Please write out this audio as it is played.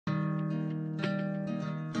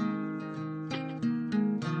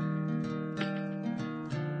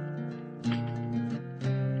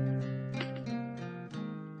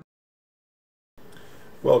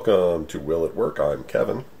Welcome to Will at Work. I'm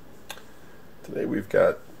Kevin. Today we've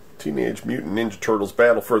got Teenage Mutant Ninja Turtles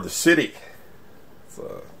Battle for the City. It's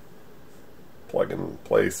a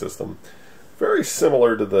plug-and-play system. Very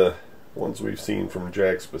similar to the ones we've seen from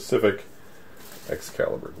Jakks Pacific,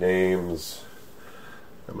 Excalibur Games,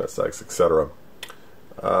 MSX, etc.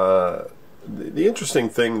 The interesting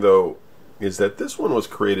thing, though, is that this one was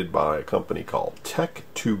created by a company called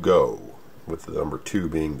Tech2Go, with the number 2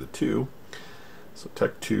 being the 2. So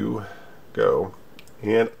Tech2Go,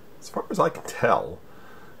 and as far as I can tell,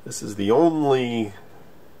 this is the only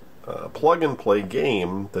plug-and-play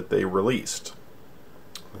game that they released.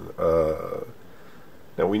 Now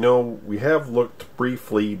we know we have looked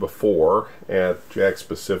briefly before at Jakks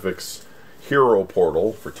Pacific's Hero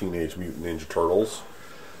Portal for Teenage Mutant Ninja Turtles.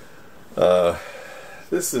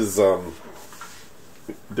 This is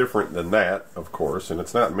different than that, of course, and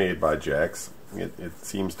it's not made by Jakks. It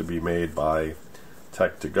seems to be made by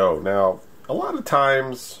Tech2Go. Now, a lot of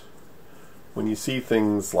times when you see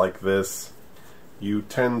things like this, you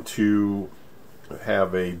tend to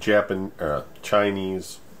have a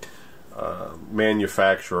Chinese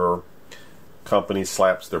manufacturer company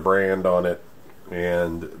slaps their brand on it,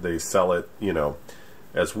 and they sell it,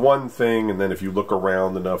 as one thing, and then if you look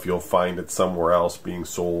around enough, you'll find it somewhere else being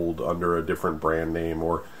sold under a different brand name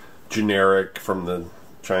or generic from the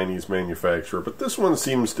Chinese manufacturer. But this one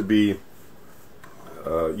seems to be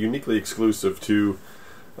uniquely exclusive to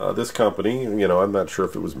this company. I'm not sure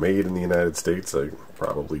if it was made in the United States. I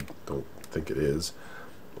probably don't think it is.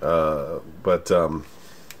 But I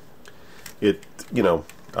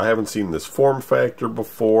haven't seen this form factor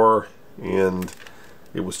before, and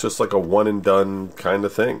it was just like a one-and-done kind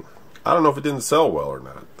of thing. I don't know if it didn't sell well or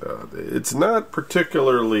not. It's not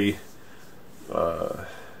particularly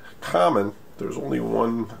common. There's only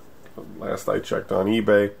one, last I checked on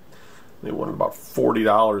eBay. They wanted about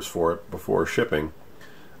 $40 for it before shipping.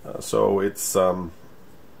 So it's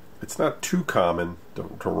not too common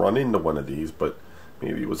to run into one of these, but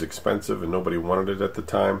maybe it was expensive and nobody wanted it at the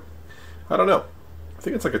time. I don't know. I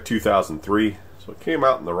think it's like a 2003, so it came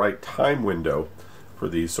out in the right time window for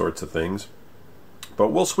these sorts of things. But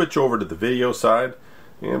we'll switch over to the video side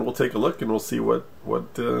and we'll take a look and we'll see what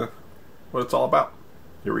it's all about.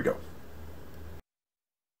 Here we go.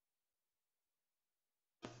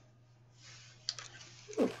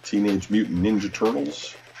 Teenage Mutant Ninja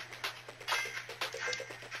Turtles.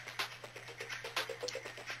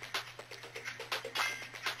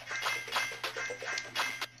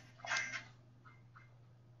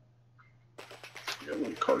 Got a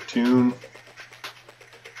little cartoon.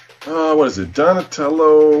 What is it?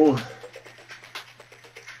 Donatello.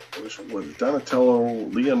 What is it? Donatello,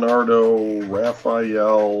 Leonardo,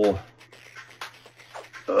 Raphael.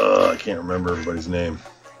 I can't remember everybody's name.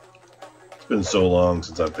 It's been so long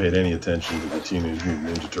since I've paid any attention to the Teenage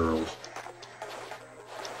Mutant Ninja Turtles.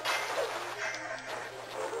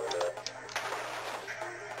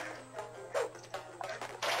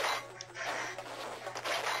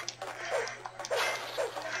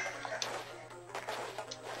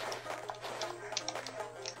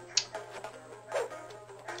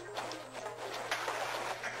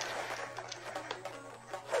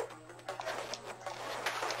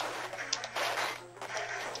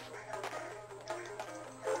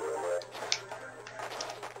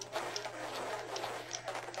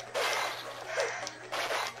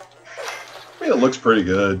 It looks pretty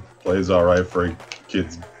good. Plays alright for a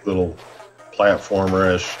kid's little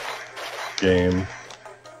platformer-ish game.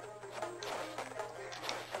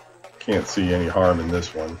 Can't see any harm in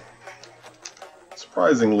this one.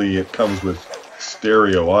 Surprisingly, it comes with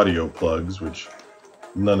stereo audio plugs, which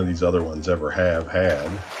none of these other ones ever have had.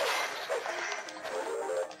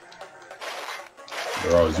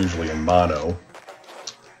 They're always usually in mono.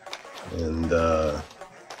 And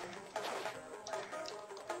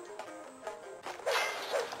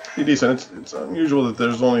decent. It's unusual that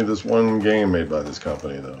there's only this one game made by this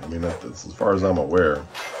company, though. I mean, that's as far as I'm aware.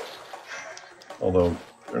 Although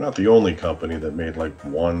they're not the only company that made like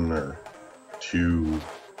 1 or 2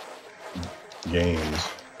 games.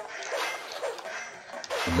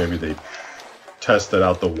 And maybe they tested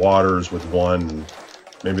out the waters with one, and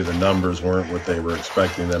maybe the numbers weren't what they were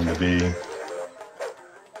expecting them to be.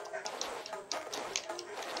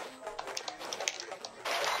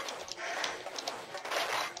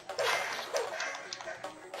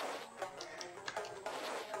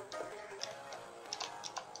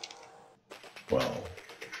 Well,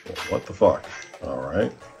 what the fuck?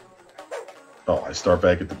 Alright. Oh, I start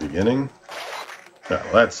back at the beginning? No,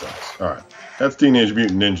 that sucks. Alright. That's Teenage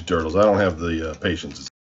Mutant Ninja Turtles. I don't have the patience